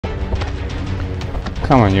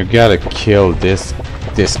Come on, you gotta kill this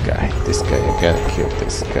guy. This guy, you gotta kill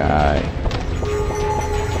this guy.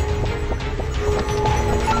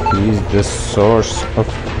 He's the source of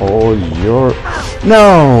all your...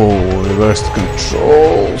 No! Reversed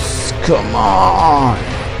controls! Come on!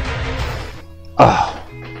 Ah!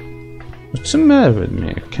 What's the matter with me?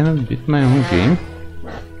 I cannot beat my own game?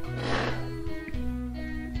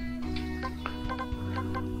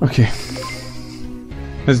 Okay.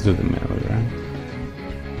 Let's do the melee round.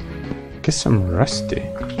 Guess I'm rusty.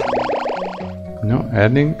 No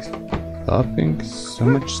adding, developing so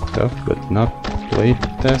much stuff but not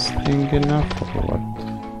playtesting enough or what?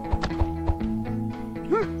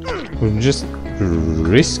 We're just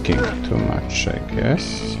risking too much, I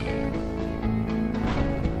guess.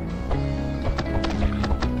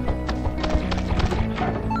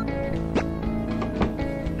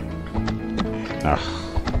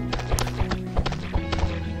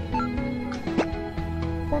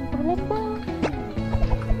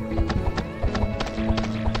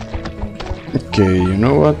 Okay, you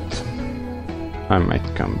know what? I might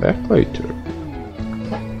come back later.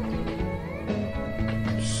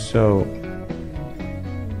 So,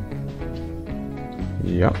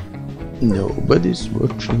 yeah, nobody's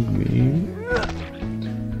watching me.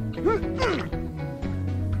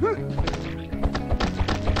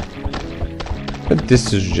 But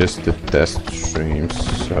this is just a test stream,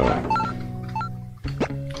 so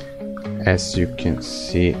as you can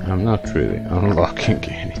see, I'm not really unlocking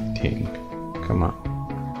anything. Come on.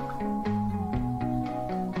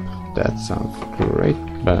 That sounds great,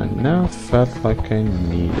 but I now felt like I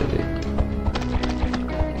needed it.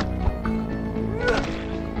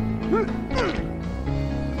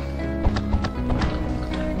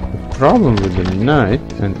 The problem with the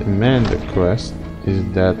Knight and Amanda quest is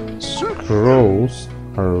that scrolls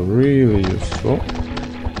are really useful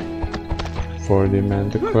for the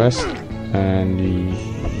Amanda quest, and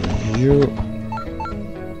you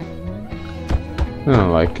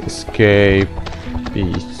know, like escape,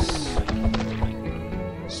 peace,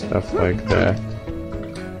 stuff like that.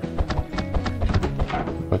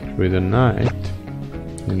 But with a Knight,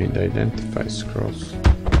 you need identify scrolls.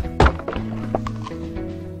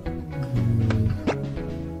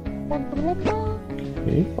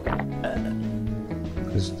 Okay.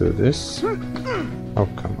 Let's do this. Oh,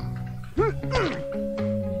 come on.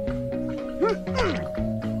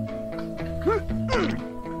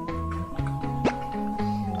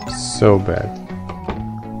 So bad.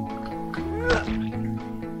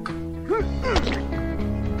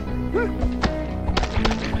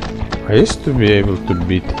 I used to be able to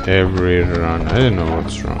beat every run. I don't know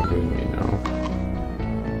what's wrong with me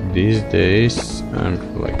now. These days I'm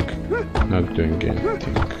like not doing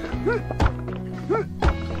anything.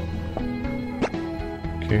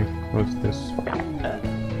 Okay, what's this?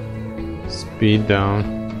 Speed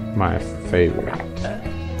down, my favorite.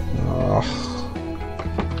 Oh.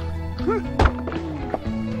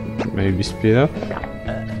 Maybe speed up?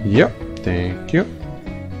 Yep, thank you.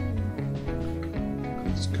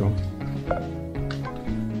 Let's go.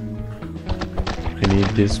 I need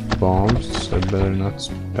these bombs, I better not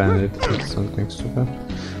spend it with something stupid.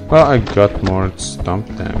 Well, I got more stomp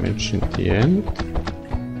damage in the end.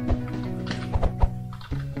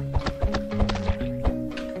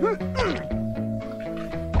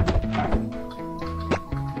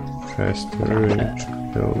 Faster reach,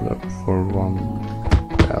 build up for 1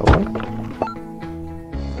 pellet.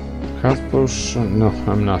 Health potion, no,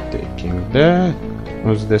 I'm not taking that.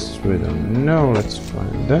 What's this? We don't know, let's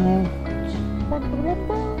find out.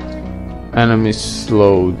 Enemy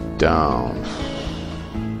slowed down.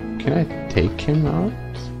 Can I take him out?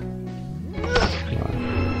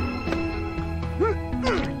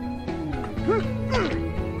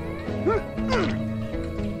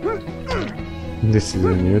 This is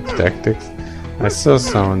a new tactic. I saw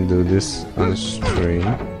someone do this on stream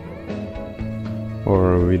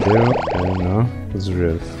or a video, I don't know. It was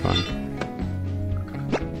really fun.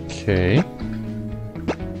 Okay.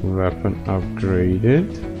 Weapon upgraded.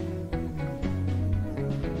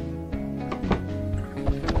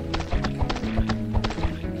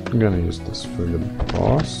 I'm gonna use this for the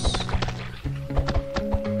boss.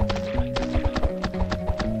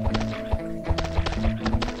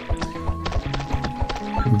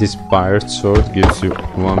 This pirate sword gives you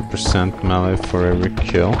 1% melee for every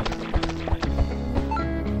kill.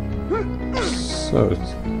 So it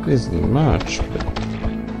isn't much, but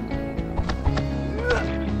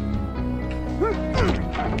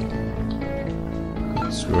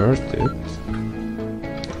it's worth it.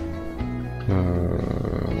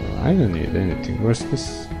 I don't need anything. Where's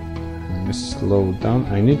this? Let me slow down.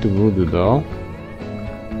 I need to voodoo doll.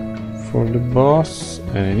 for the boss,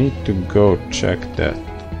 and I need to go check that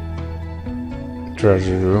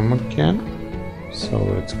treasure room again. So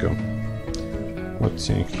let's go. What's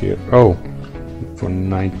in here? Oh, for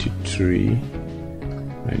 93.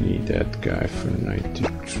 I need that guy for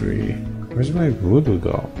 93. Where's my voodoo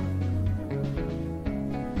doll?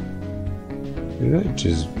 Did I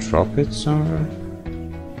just drop it somewhere?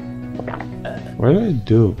 What did I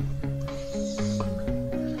do?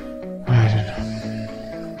 I don't know.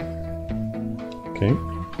 Okay.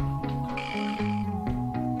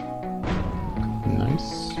 Nice.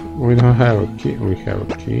 We don't have a key. We have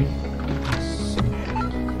a key.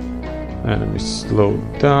 Enemy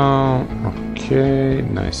slowed down. Okay,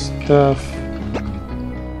 nice stuff.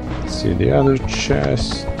 Let's see the other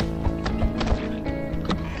chest.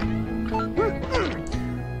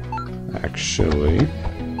 Actually,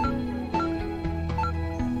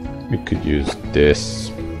 we could use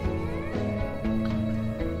this.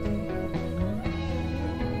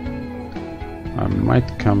 I might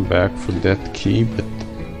come back for that key, but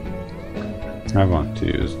I want to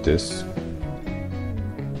use this.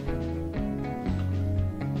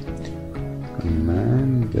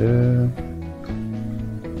 And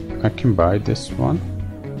I can buy this one.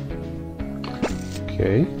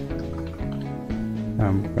 Okay.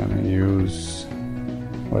 I'm gonna use...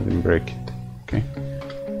 I didn't break it. Okay.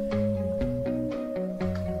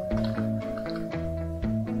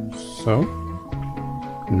 So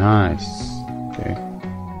nice. Okay.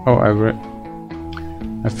 Oh,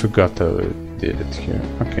 I forgot how I did it here.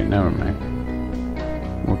 Okay, never mind.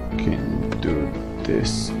 We can do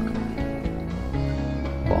this.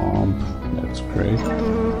 Bomb. That's great.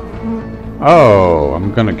 Oh,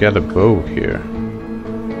 I'm gonna get a bow here.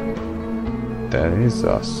 That is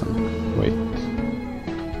awesome. Wait.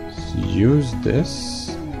 Let's use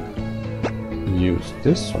this. Use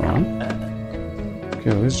this one.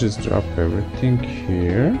 Okay, let's just drop everything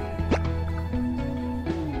here.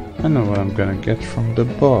 I know what I'm gonna get from the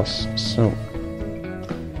boss. So,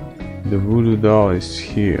 the voodoo doll is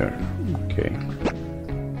here. Okay.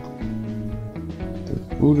 The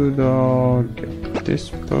voodoo doll, get this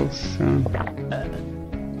potion.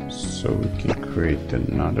 So we can create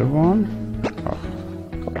another one. Oh,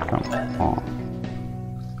 come on.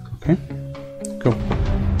 Okay, go.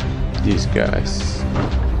 These guys.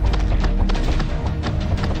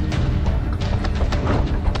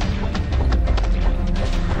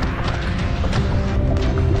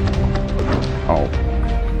 Oh.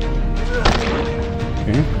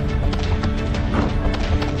 Okay.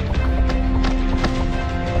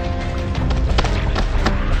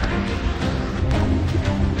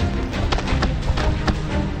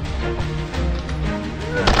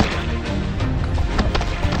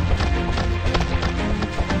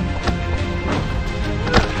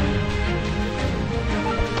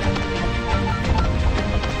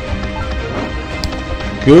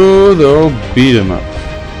 Good old beat 'em up.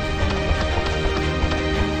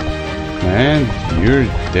 And you're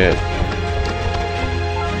dead.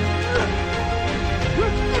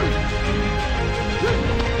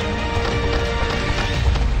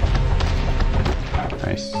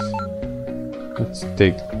 Nice. Let's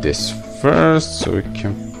take this first so we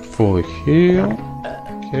can fully heal.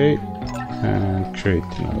 Okay. And create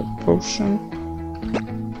another potion.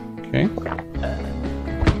 Okay.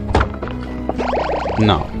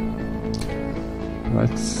 Now,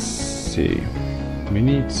 let's see. We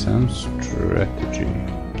need some strategy.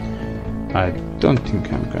 I don't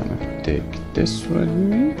think I'm gonna take this with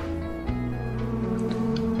me.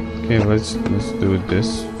 Okay, let's do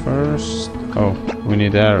this first. Oh, we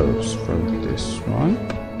need arrows for this one.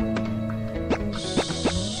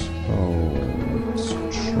 So let's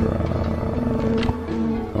try.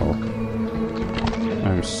 Oh,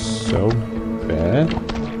 I'm so bad.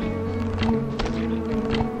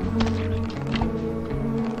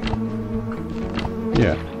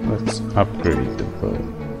 Yeah, let's upgrade the bow.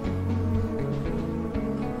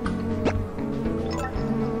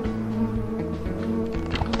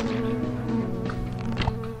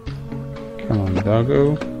 Come on,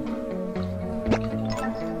 doggo.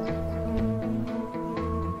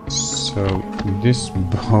 So this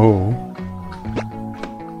bow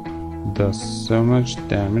does so much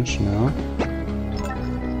damage now.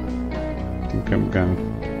 I think I'm gonna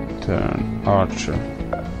turn archer.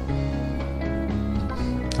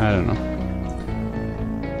 I don't know.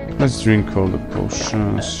 Let's drink all the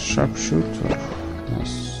potions. Sharpshooter.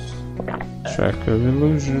 Nice. Track of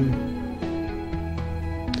illusion.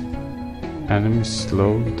 Enemy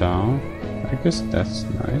slowed down. I guess that's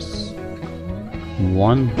nice.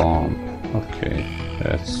 One bomb. Okay,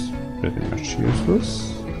 that's pretty much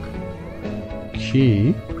useless.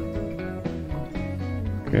 Key.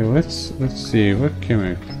 Okay, let's see what can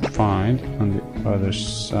we find on the other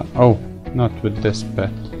side. Oh, not with this pet.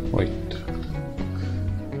 Wait.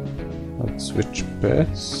 Let's switch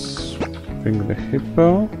pets. Bring the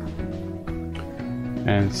hippo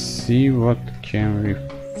and see what can we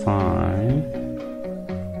find.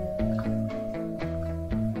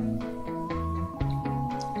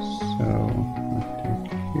 So I think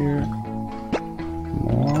here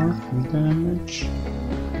more damage.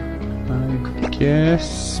 I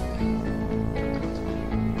guess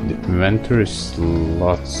the inventory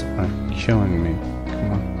slots are killing me.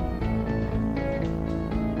 Come on.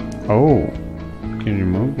 Oh, can you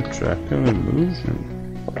remove the tracker illusion?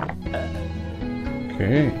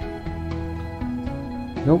 Okay.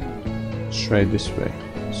 Nope. Let's try this way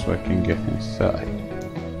so I can get inside.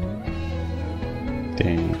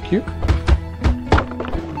 Thank you.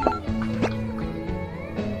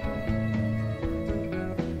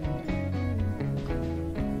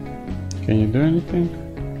 Can you do anything?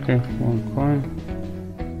 Okay, 1 coin.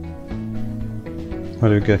 What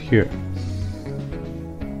do we got here?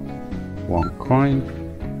 1 coin.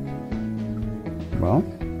 Well,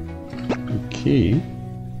 a key.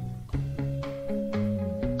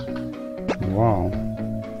 Wow.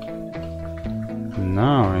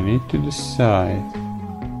 Now I need to decide.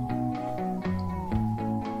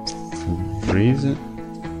 Freeze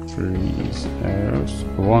arrows.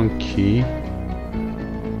 1 key.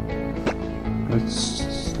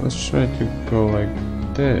 Let's try to go like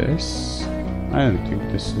this. I don't think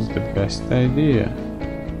this is the best idea.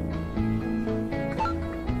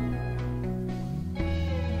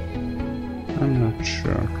 I'm not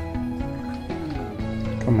sure.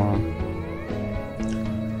 Come on.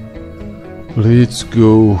 Let's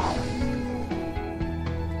go.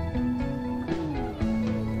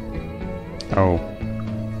 Oh,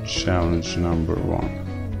 challenge number 1.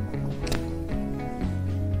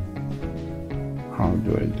 How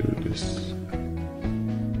do I do this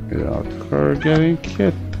without her getting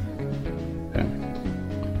hit?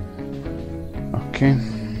 Okay.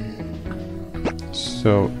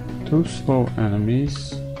 So 2 slow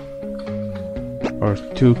enemies or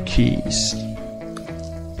 2 keys.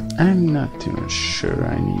 I'm not even sure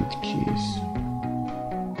I need keys.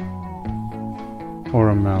 Or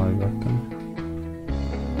a melee weapon.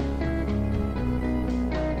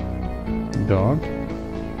 Dog?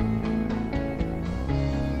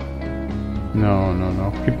 No.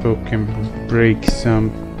 People can break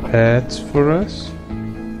some paths for us.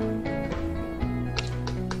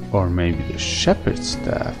 Or maybe the shepherd's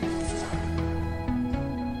staff.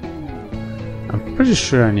 I'm pretty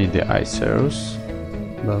sure I need the ice arrows.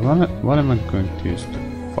 But what am I going to use to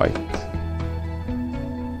fight?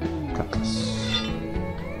 Cutlass.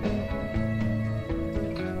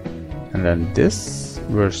 And then this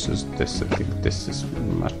versus this. I think this is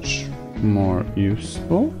much more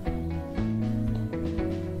useful.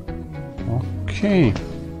 Okay.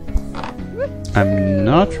 I'm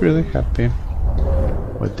not really happy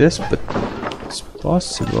with this, but it's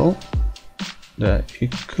possible that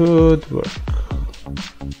it could work.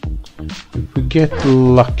 If we get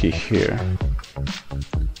lucky here.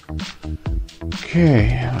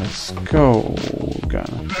 Okay, let's go. We're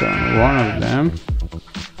gonna turn 1 of them.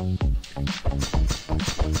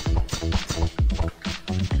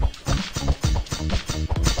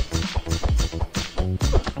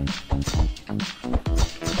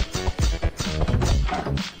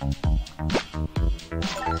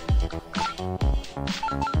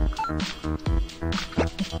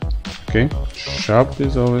 Okay, sharp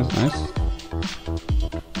is always nice.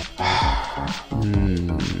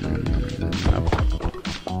 Nope.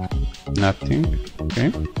 Nothing.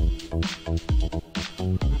 Okay.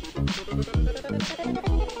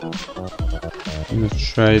 Let's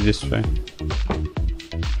try this way.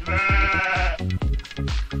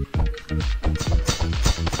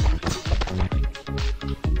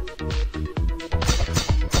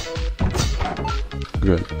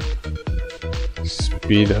 Good.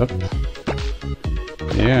 Speed up.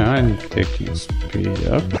 Yeah, I'm taking speed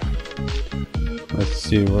up. Let's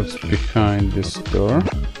see what's behind this door.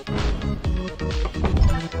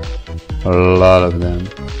 A lot of them.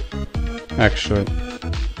 Actually,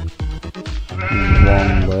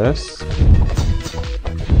 1 less.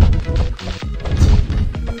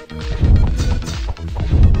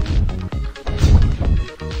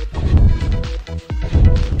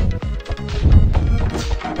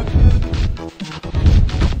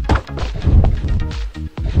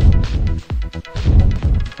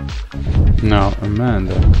 Now,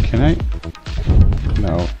 Amanda, can I?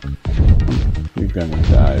 No. You're gonna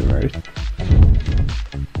die, right?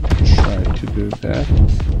 Try to do that.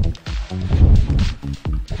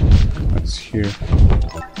 What's here?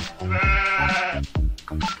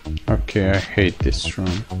 Okay, I hate this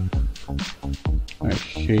room. I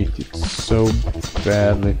hate it so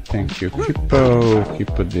badly. Thank you, Hippo.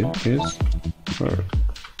 Hippo did his work.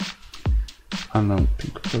 Unknown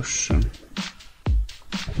pink potion.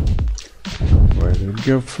 Where do we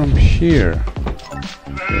go from here?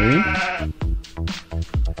 Okay.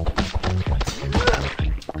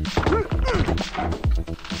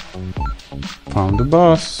 Found the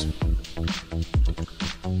boss.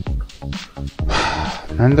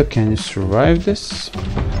 Nanda, can you survive this?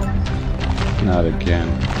 Not again.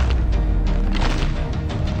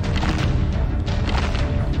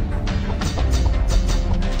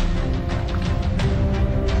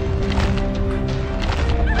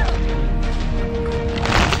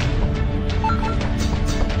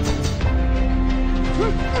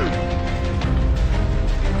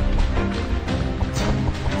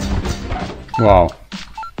 Wow.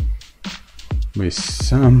 We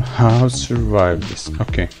somehow survived this.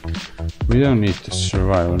 Okay. We don't need to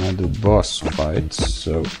survive another boss fight,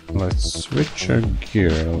 so let's switch our gear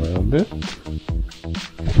a little bit.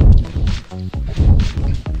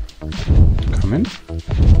 Come in.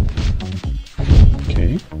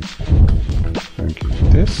 Okay.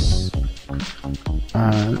 Get this.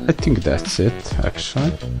 I think that's it,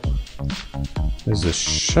 actually. There's a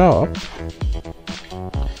shop.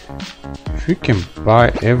 If we can buy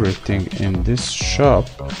everything in this shop.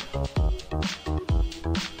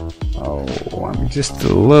 Oh, I'm just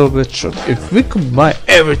a little bit shocked. If we could buy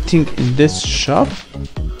everything in this shop,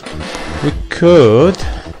 we could,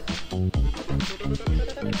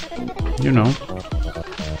 you know,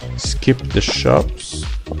 skip the shops.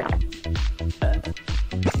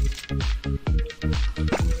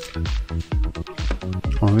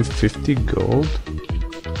 Only 50 gold.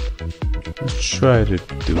 Let's try to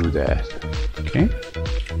do that. Okay.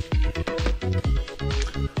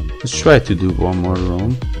 Let's try to do one more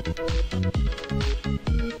room.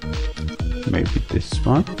 Maybe this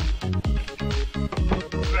one.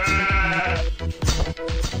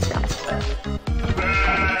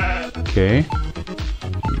 Okay.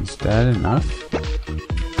 Is that enough?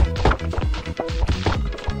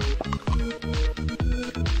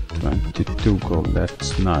 $22 gold,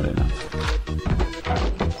 that's not enough.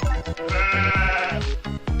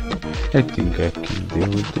 I think I can deal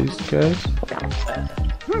with these guys.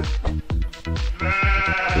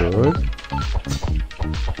 Good.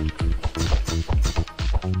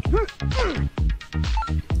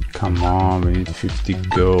 Come on, we need 50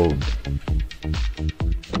 gold.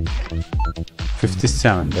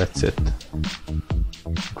 57, that's it.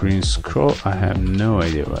 Green scroll, I have no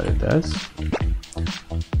idea what it does.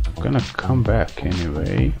 I'm gonna come back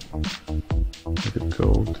anyway with a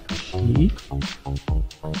gold key.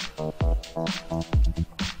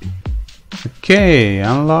 Okay,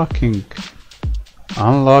 unlocking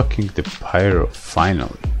the pyro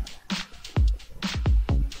finally.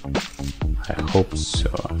 I hope so.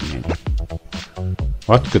 I mean,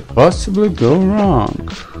 what could possibly go wrong?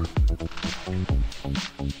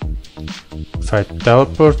 If I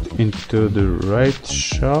teleport into the right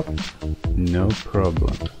shop, no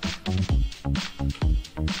problem.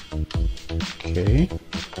 Okay,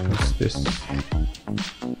 what's this?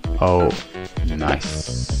 Oh,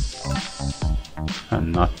 nice.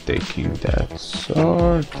 I'm not taking that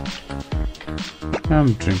sword.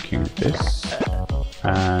 I'm drinking this.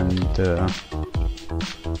 And,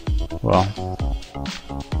 well,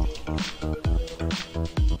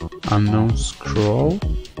 unknown scroll.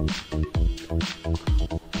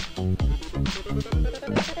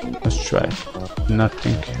 Let's try it.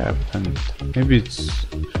 Nothing happened. Maybe it's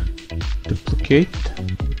duplicate?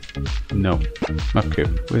 No. Okay,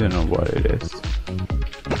 we don't know what it is.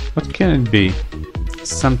 What can it be?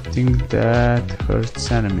 Something that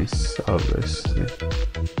hurts enemies, obviously.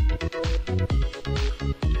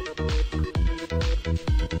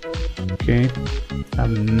 Okay,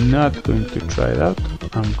 I'm not going to try it out.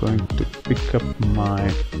 I'm going to pick up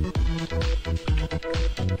my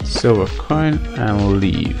silver coin and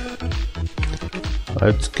leave.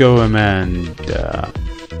 Let's go, Amanda.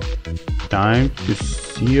 Time to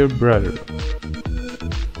see your brother.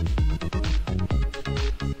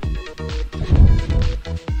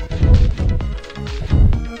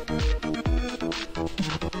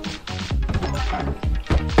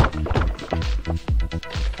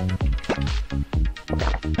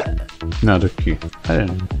 Another key.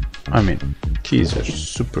 I mean, keys are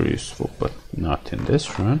super useful, but not in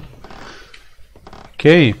this run.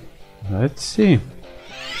 Okay, let's see.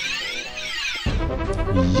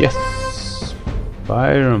 Yes,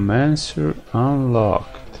 pyromancer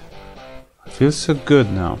unlocked. Feels so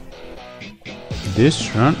good now.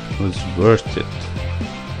 This run was worth it.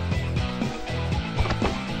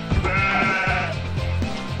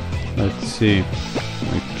 Let's see.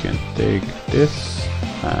 We can take this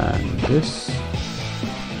and this.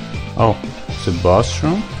 Oh, it's a boss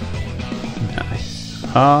room? Nice.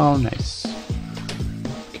 Oh, nice.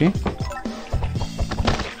 Okay.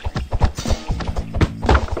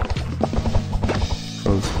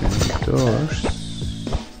 Broken doors.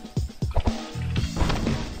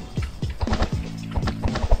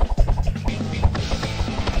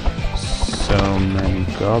 So many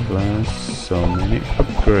goblins, so many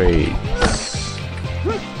upgrades.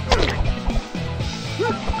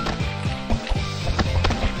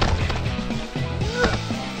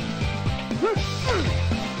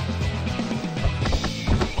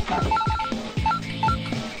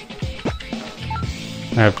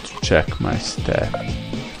 I have to check my stat.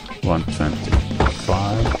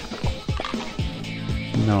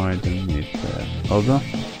 125. No, I don't need that. Hold on.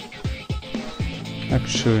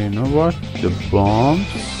 Actually, you know what? The bombs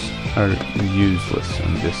are useless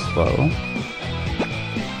on this level.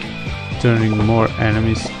 Turning more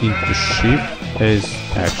enemies into sheep is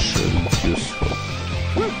actually useful.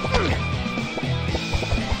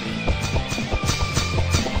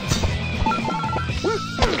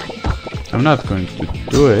 I'm not going to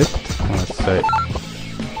do it unless I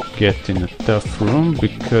get in a tough room,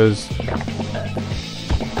 because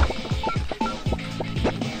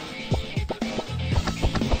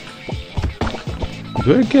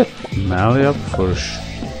do I get melee up for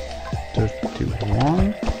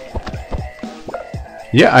 31?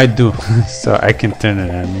 Yeah, I do. So I can turn an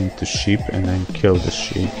enemy into sheep and then kill the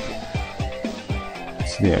sheep.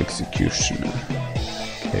 It's the executioner.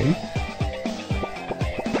 Okay.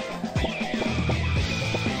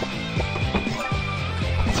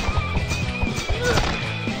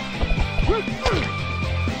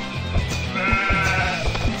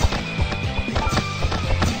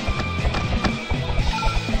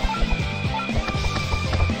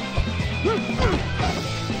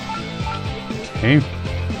 Okay.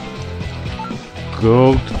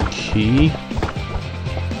 Gold key.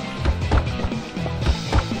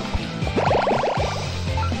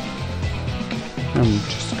 I'm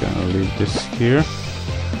just gonna leave this here.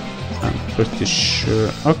 I'm pretty sure.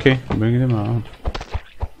 Okay, bring them out.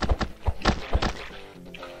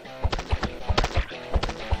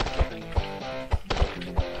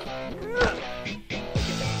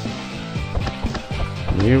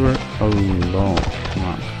 We were alone. Come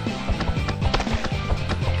on.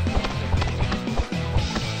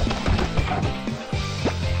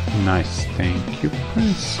 Nice, thank you,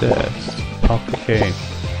 princess. Okay,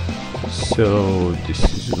 so this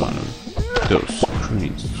is one of those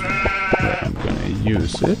screens where I'm gonna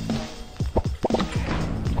use it.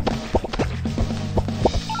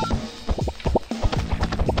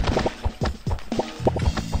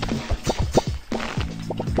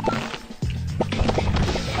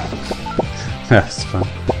 That's fun.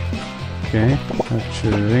 Okay,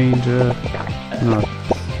 capture ranger, not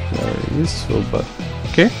very useful, but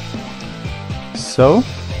okay. So,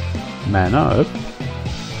 mana up,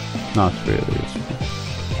 not really useful.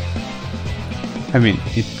 I mean,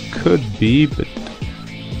 it could be, but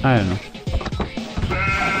I don't know.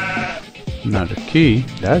 Another key,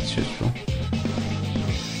 that's useful.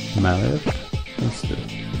 Mana up, let's do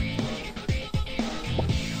it.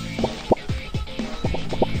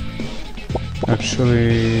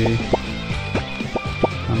 Actually,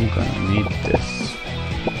 I'm gonna need this.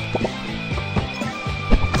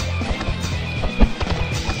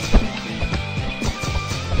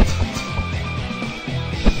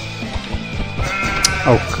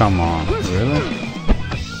 Oh, come on, really?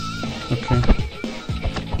 Okay.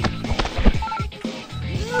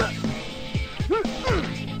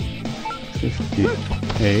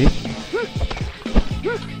 $58.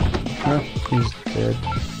 Oh, he's dead.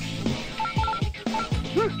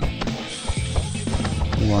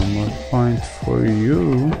 One more point for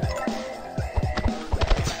you.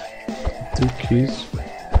 2 keys.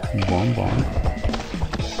 1 bomb.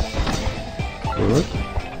 Good.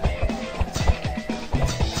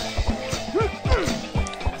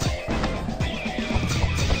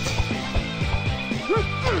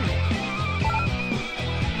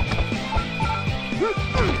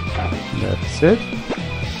 That's it.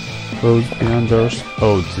 Close beyond doors.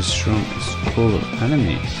 Oh, this room is full of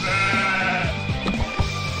enemies.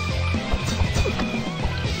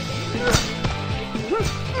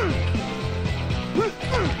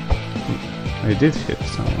 I did hit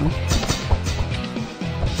someone.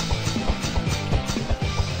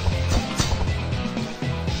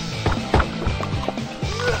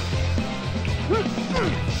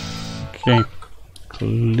 Okay,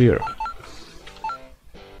 clear.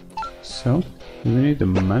 So, do we need the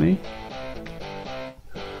money?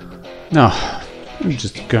 No, I'm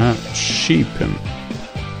just gonna sheep him.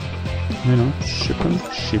 You know, ship him,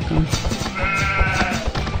 sheep him.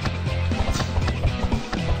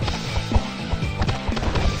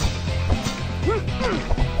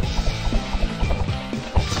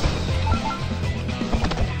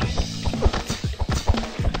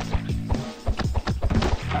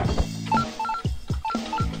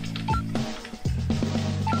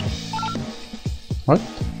 What?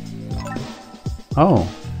 Oh,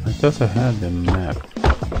 I thought I had the map.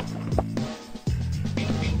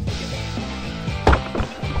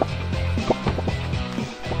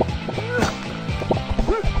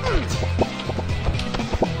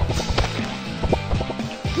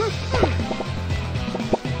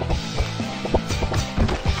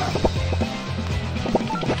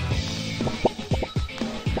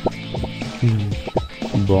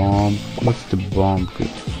 Bomb. What's the bomb good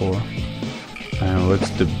for? And what's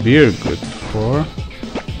the beer good for?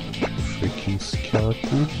 Freaking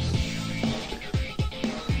skeletons.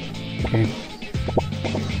 Okay.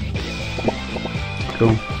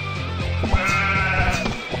 Go.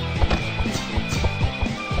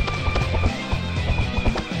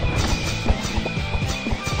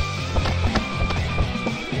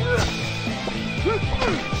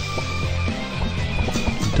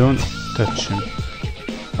 Don't touch him.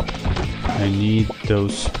 I need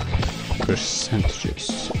those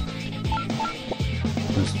percentages.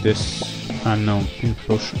 What's this unknown pink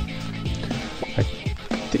potion? I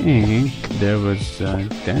think there was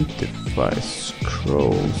identify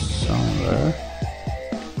scroll somewhere.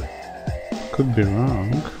 Could be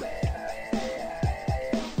wrong.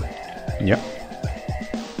 Yep.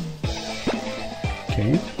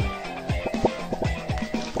 Okay.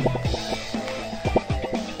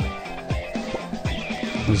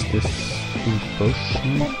 What's this pink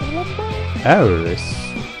potion? Aris.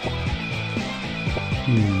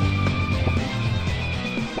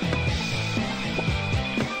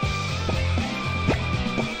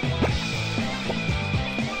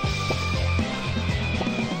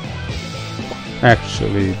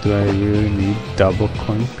 Actually, do I really need double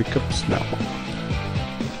coin pickups? No.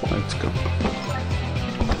 Let's go.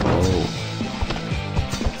 Oh.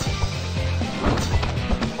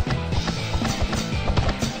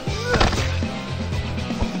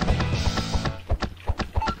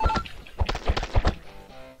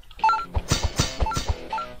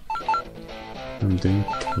 I'm doing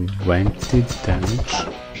 20 damage.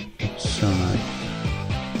 It's so nice.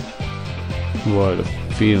 What a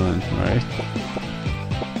feeling, right?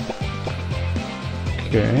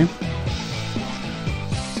 Okay.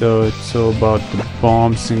 So it's all about the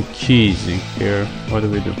bombs and keys in here. What do?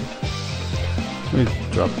 We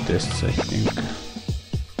drop this, I think.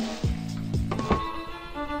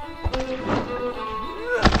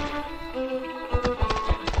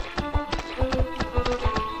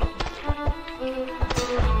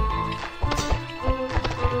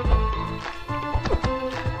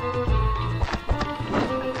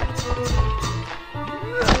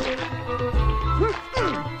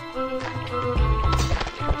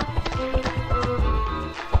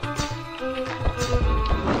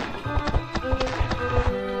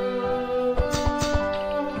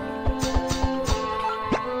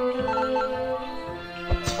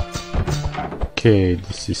 Okay,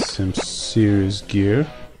 this is some serious gear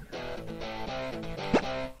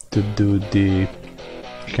to do the...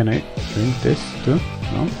 Can I drink this too?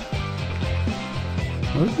 No?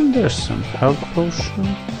 Wasn't there some health potion?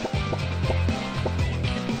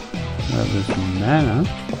 Well, there's mana.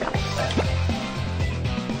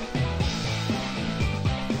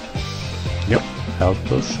 Yep, health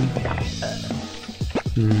potion.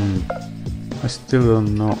 I still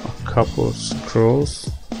don't know a couple of scrolls.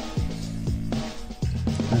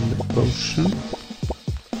 And the potion.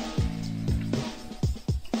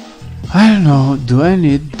 I don't know, do I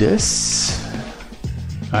need this?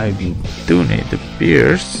 I do need the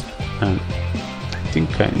beers, and I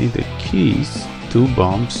think I need the keys, 2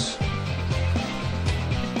 bombs,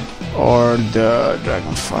 or the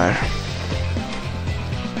dragonfire.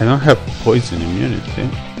 I don't have poison immunity.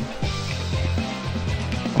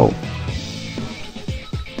 Oh.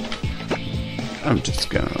 I'm just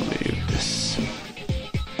gonna leave this.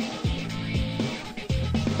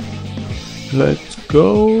 Let's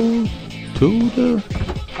go to the...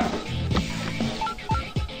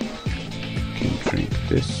 Can drink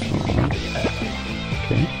this one.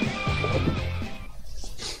 Okay.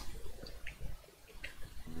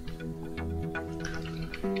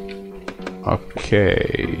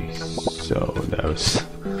 Okay, so that was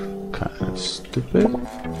kind of stupid.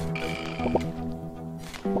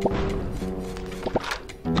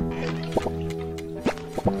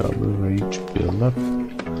 Double rage build up.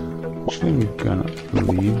 Actually, we're gonna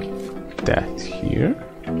leave that here.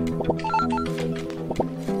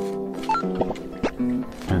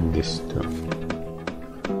 And this too.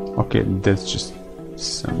 Okay, that's just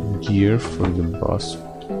some gear for the boss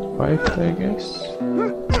fight, I guess.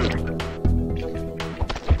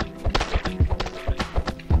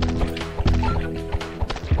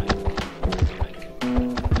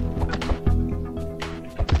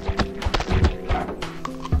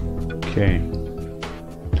 Okay.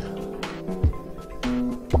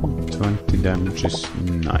 20 damage is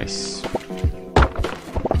nice.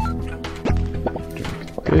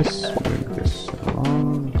 Drink this, bring this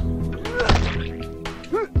along.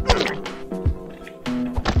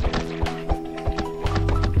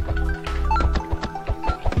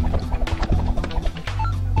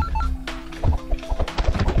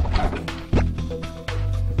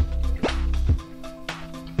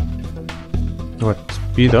 What?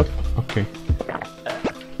 Speed up? Okay.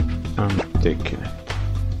 I'm taking it.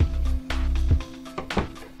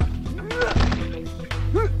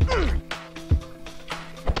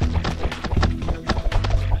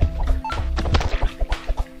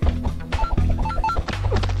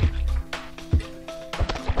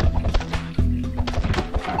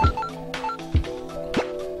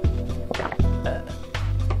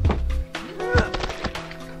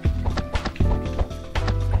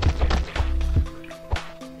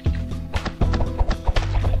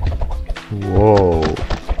 Whoa.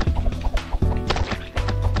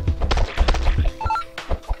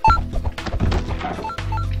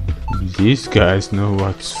 These guys know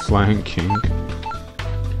what's flanking.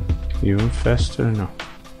 Even faster? No.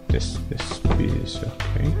 This speed is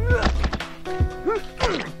okay.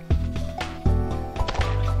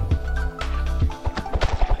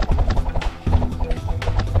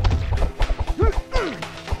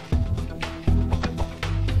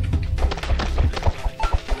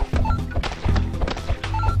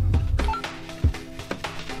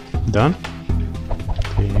 Done.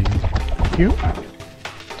 Thank you.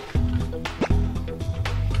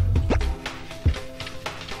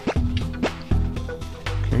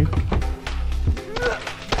 Okay.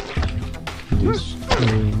 This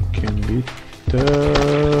game can be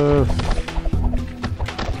tough.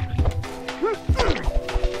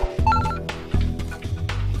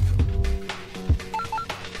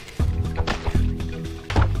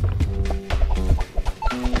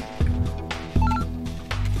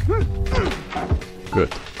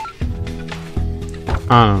 Good.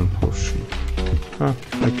 Potion. Oh,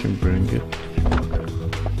 I can bring it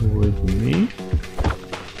with me.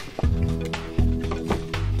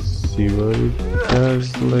 See what it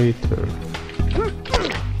does later.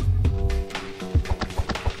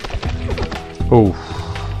 Oh,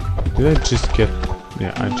 did I just get...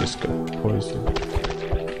 Yeah, I just got poisoned.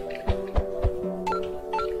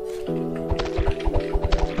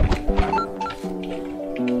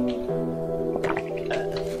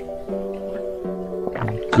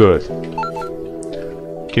 Good.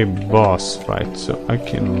 Okay, boss fight. So I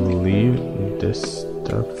can leave this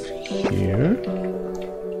stuff here.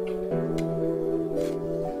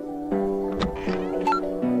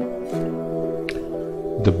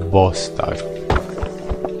 The boss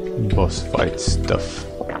fight stuff.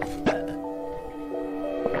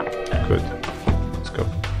 Good. Let's go.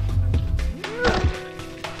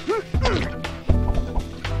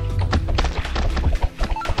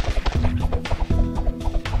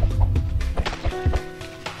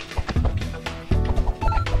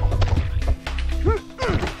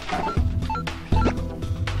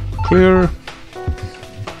 Clear.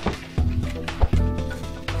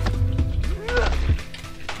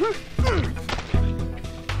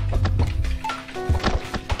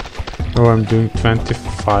 Oh, I'm doing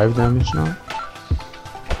 25 damage now.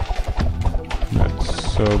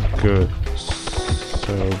 That's so good.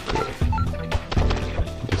 So good.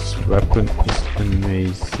 This weapon is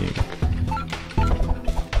amazing.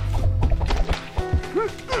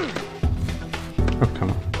 Oh,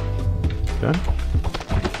 come on. Done?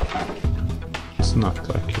 It's not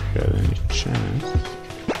like you had any chance.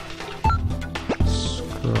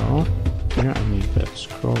 Scroll. Yeah, I need that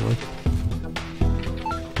scroll.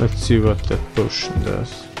 Let's see what that potion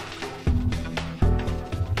does.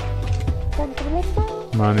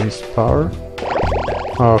 Money is power.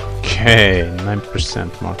 Okay,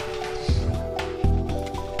 9% more.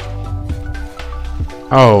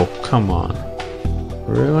 Oh, come on.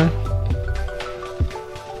 Really?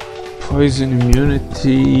 Poison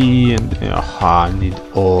immunity and... Aha, I need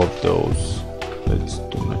all of those. That's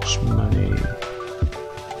too much money.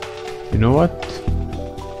 You know what?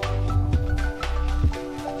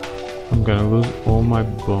 I'm gonna lose all my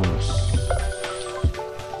bonus.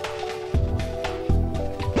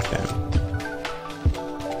 Damn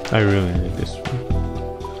it. I really need this one.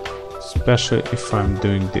 Especially if I'm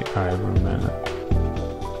doing the Iron Man.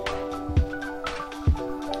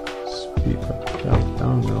 Speed up,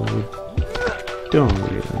 countdown. No, we don't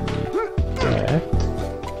really need that.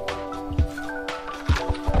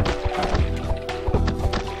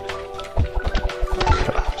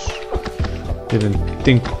 Didn't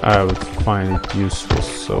think I would find it useful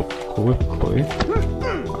so quickly.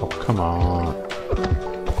 Oh, come on.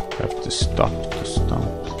 I have to stop to stomp.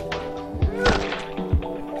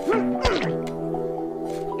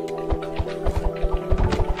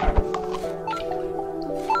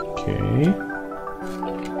 Okay.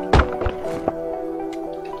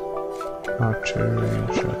 Archery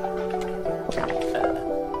range up.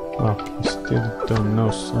 Well, I still don't know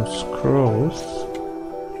some scrolls.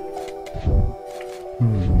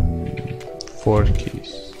 4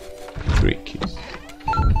 keys, 3 keys.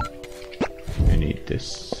 I need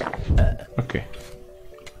this. Okay.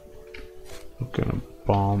 I'm gonna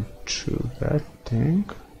bomb through that thing.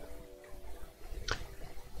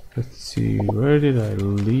 Let's see, where did I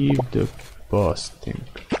leave the boss thing?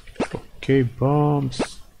 Okay,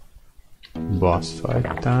 bombs. Boss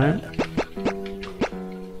fight time.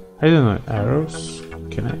 I don't know, arrows.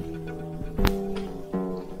 Can I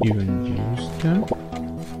even use them?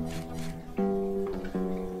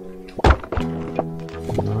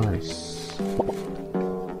 Nice.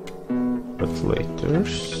 But later.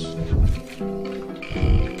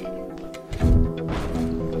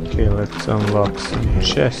 Okay, let's unlock some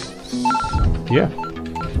chests. Yeah.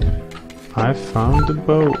 I found the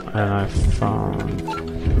bow and I found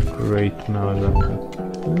a great melee weapon.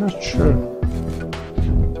 I'm not sure.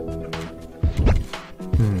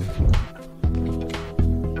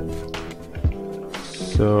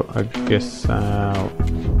 So I guess I'll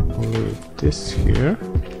leave this here.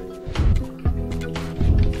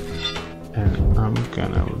 And I'm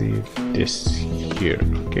gonna leave this here,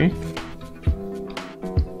 okay?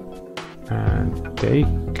 And take...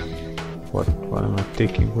 What am I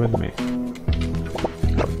taking with me?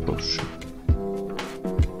 A potion.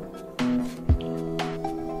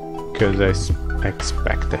 Because I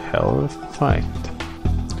expect a hell of a fight.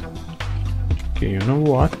 Okay, you know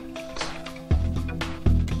what?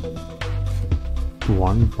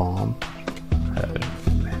 One bomb.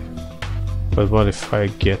 But what if I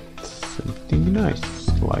get something nice,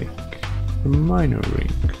 like a minor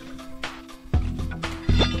ring?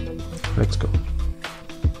 Let's go.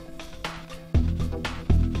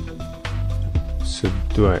 So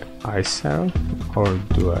do I ice arrow or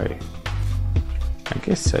do I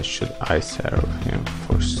guess I should ice arrow him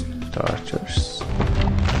for starters.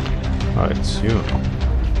 Oh, it's you.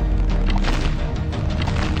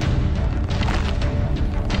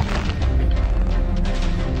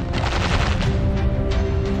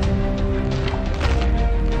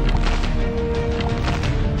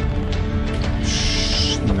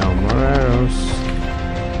 No more arrows.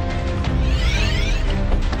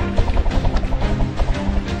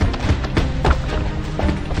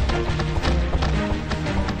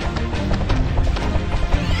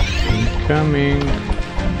 Incoming.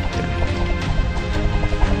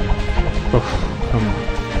 Oh, come on.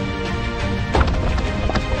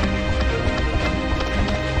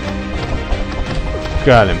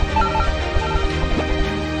 Got him.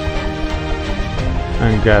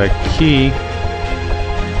 And got a key.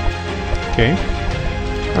 Okay.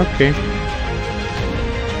 Okay.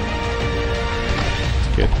 Let's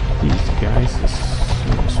get these guys as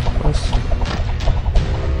soon as possible.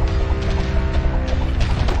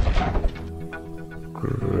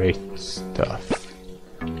 Great stuff.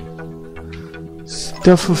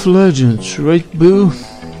 Stuff of legends, right, boo?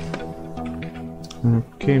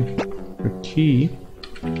 Okay. A key.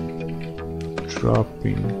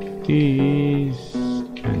 Dropping these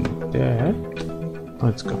and that.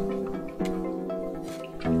 Let's go.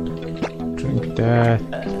 Drink that.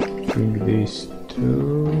 Drink these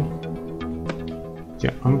two.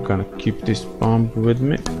 Yeah, I'm gonna keep this bomb with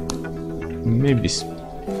me. Maybe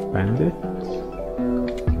spend it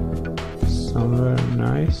somewhere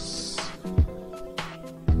nice.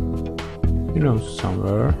 You know,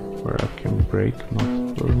 somewhere where I can break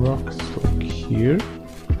multiple rocks, like here.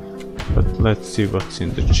 But let's see what's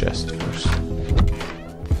in the chest first.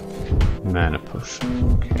 Mana potion,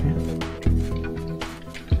 okay.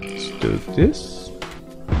 Let's do this.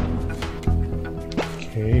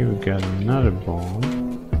 Okay, we got another bomb.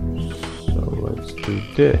 So let's do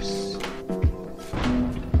this.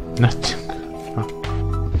 Nothing. Huh.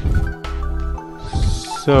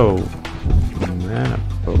 So, mana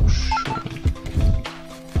potion.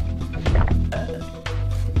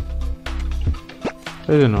 I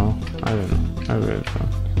don't know. I really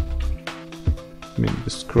don't. I mean,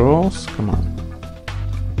 the scrolls? Come on.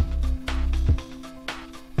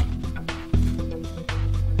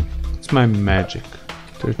 It's my magic.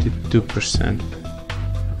 32%.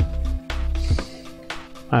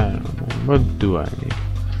 I don't know, man. What do I need?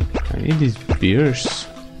 I need these beers.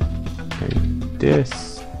 Like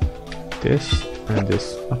this, and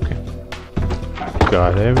this. Okay.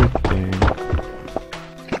 Got everything.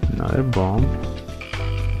 Another bomb.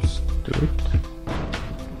 Let's do it.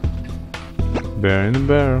 Bear in a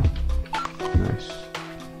barrel. Nice.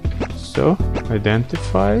 So,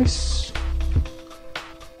 identifies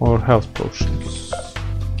or health potions.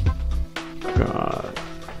 God,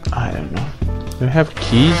 I don't know. Do I have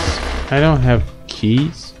keys? I don't have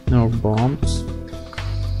keys, nor bombs.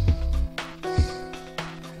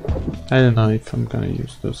 I don't know if I'm gonna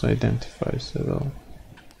use those identifiers at all.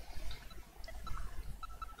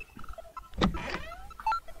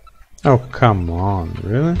 Oh, come on,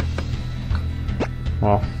 really?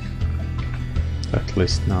 Well, at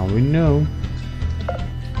least now we know.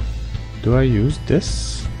 Do I use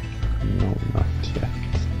this? No, not yet.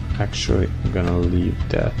 Actually, I'm gonna leave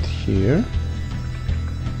that here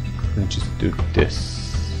and just do this.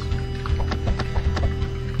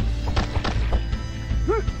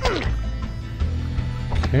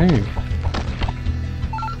 Okay.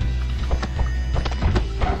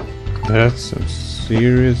 That's some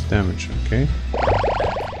serious damage, okay?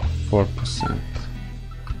 4%.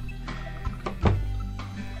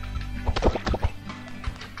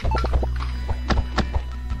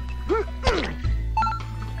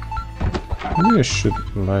 Maybe I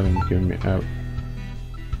should let him give me out.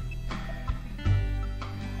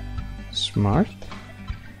 Smart?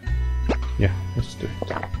 Yeah, let's do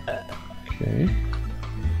it. Okay.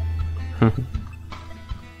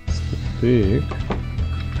 It's big.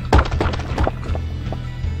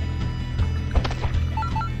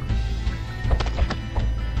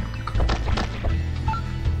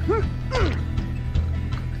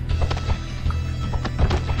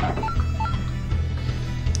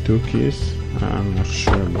 Two keys. I'm not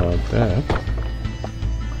sure about that.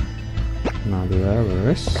 Another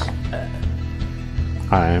avarice.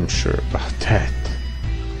 I am sure about that.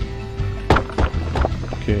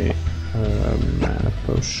 Okay, mana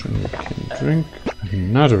potion we can drink.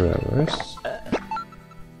 Another avarice,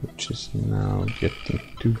 which is now getting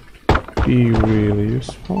to be really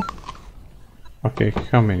useful. Okay,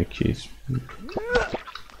 how many keys?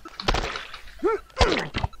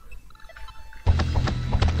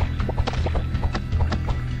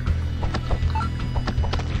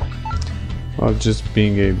 Well, just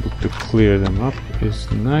being able to clear them up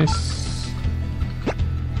is nice.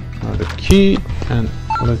 Another key, and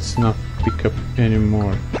let's not pick up any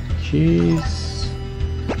more keys.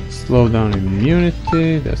 Slow down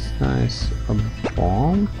immunity, that's nice. A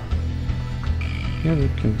bomb. Yeah, we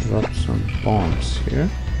can drop some bombs here.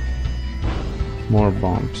 More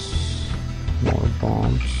bombs. More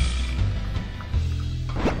bombs.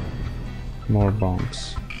 More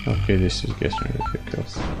bombs. Okay, this is getting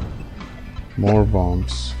ridiculous. More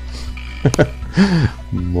bombs.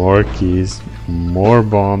 More keys. More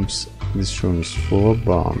bombs. This room is full of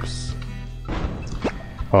bombs.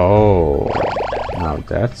 Oh, now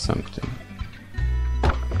that's something.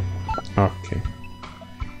 Okay.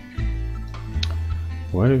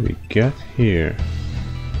 What do we get here?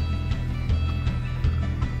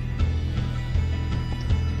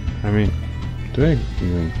 I mean, do I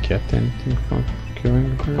even get anything from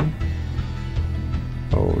killing her?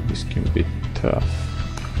 Oh, this can be tough.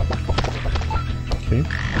 Okay.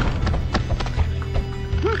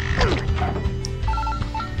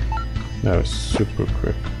 That was super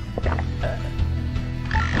quick.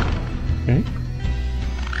 Okay.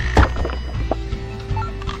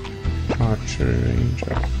 Archery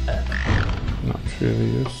ranger. Not really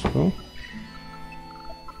useful.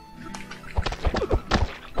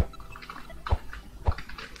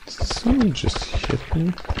 Did someone just hit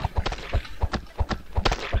me?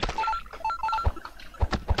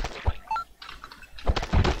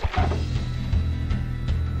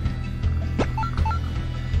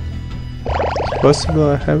 Possible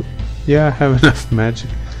I have enough magic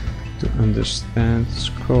to understand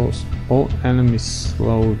scrolls. All enemies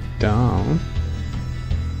slow down.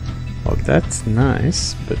 Well, that's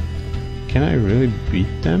nice, but can I really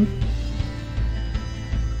beat them?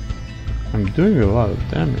 I'm doing a lot of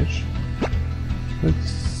damage.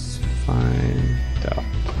 Let's find out.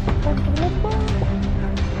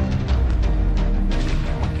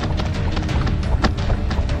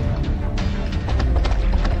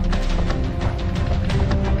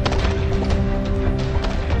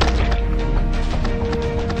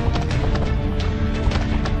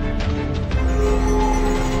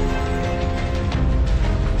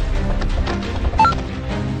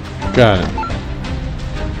 Got it.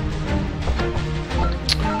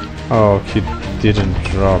 Oh, he didn't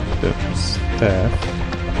drop the staff.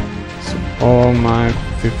 So all my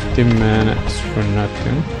 50 mana is for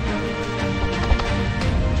nothing.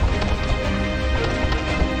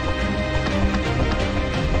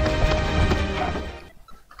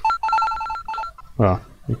 Well,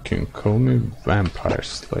 you can call me Vampire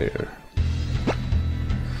Slayer.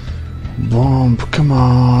 Bomb, come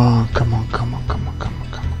on, come on, come on, come on, come on,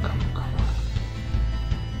 come on, come on, come on.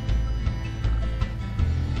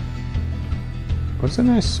 Wasn't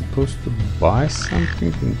I supposed to buy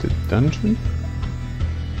something in the dungeon?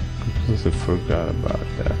 Completely forgot about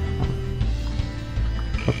that one.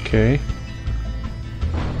 Okay.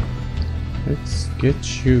 Let's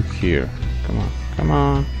get you here. Come on, come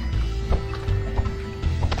on.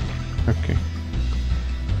 Okay.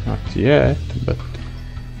 Not yet, but...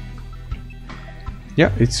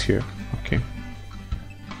 yeah, it's here. Okay.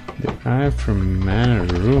 The guy from Manor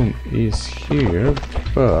Room is here,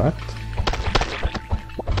 but...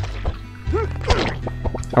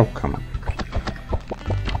 oh, come on.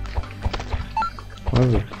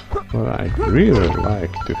 What I'd really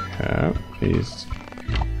like to have is...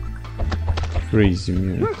 freeze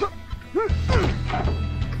immunity.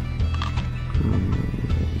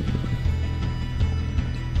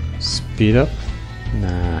 Speed up?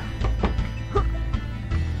 Nah.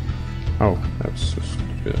 Oh, that's so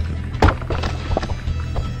stupid.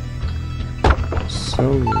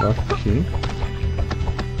 So lucky.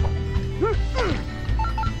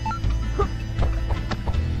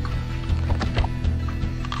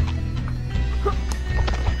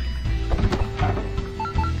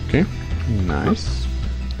 Okay, nice.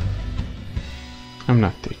 I'm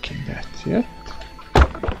not taking that yet.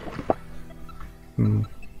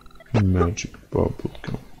 Magic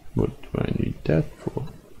bubblegum. What do I need that for?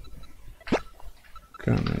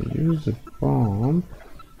 Gonna use a bomb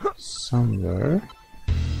somewhere.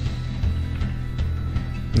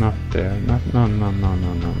 Not there. Not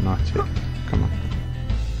yet. Come on.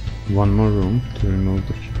 One more room to remove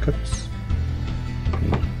the hiccups.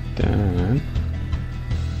 And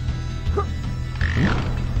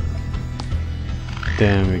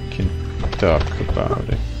then we can talk about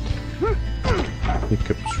it.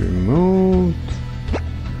 Hiccups removed.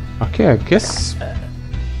 Okay, I guess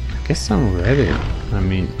I'm ready. I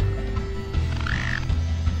mean,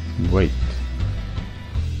 wait.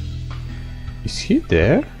 Is he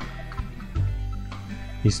there?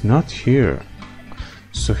 He's not here.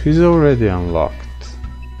 So he's already unlocked.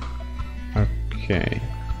 Okay.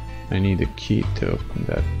 I need a key to open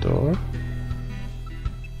that door.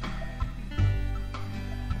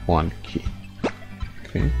 One key.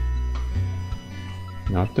 Okay.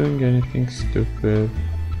 Not doing anything stupid.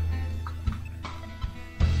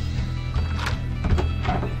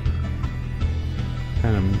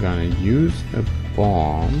 And I'm gonna use a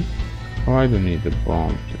bomb. Oh, I don't need a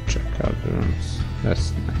bomb to check out the rooms.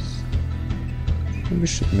 That's nice. We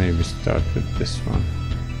should maybe start with this one.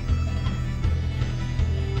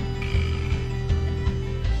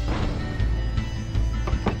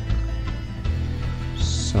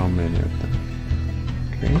 So many of them.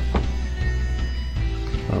 Okay.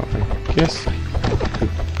 Oh, I guess I could...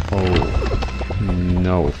 oh,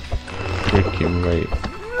 no. Freaking wave.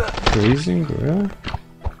 Freezing, really?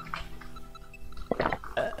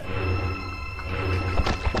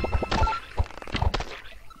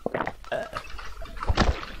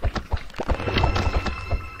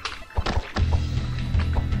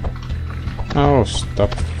 Oh,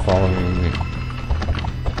 stop following me.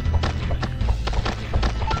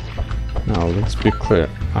 Now, let's be clear.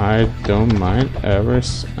 I don't mind ever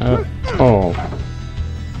at all.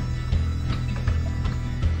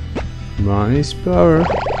 Money's power.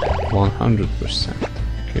 100%.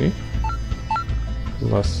 Okay.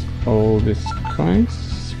 Plus all these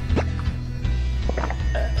coins.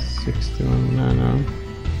 61 mana.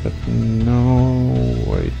 But no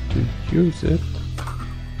way to use it.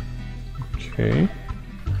 Okay.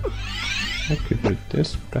 I could do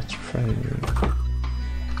this, petrify you.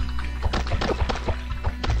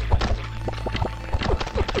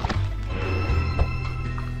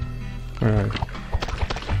 Alright.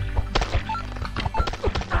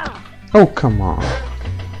 Oh, come on.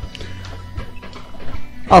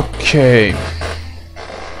 Okay.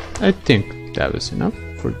 I think that was enough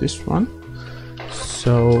for this one.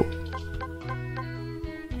 So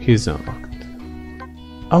he's unlocked.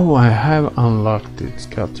 Oh, I have unlocked the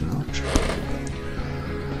skeleton archer.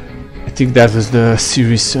 I think that was the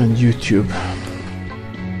series on YouTube.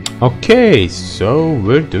 Okay, so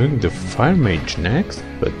we're doing the fire mage next,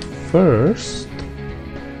 but first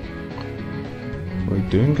we're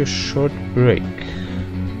doing a short break.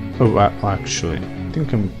 Oh, actually, I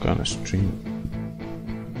think I'm gonna stream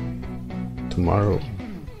tomorrow.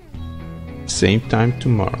 Same time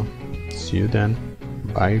tomorrow. See you then.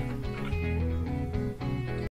 Bye.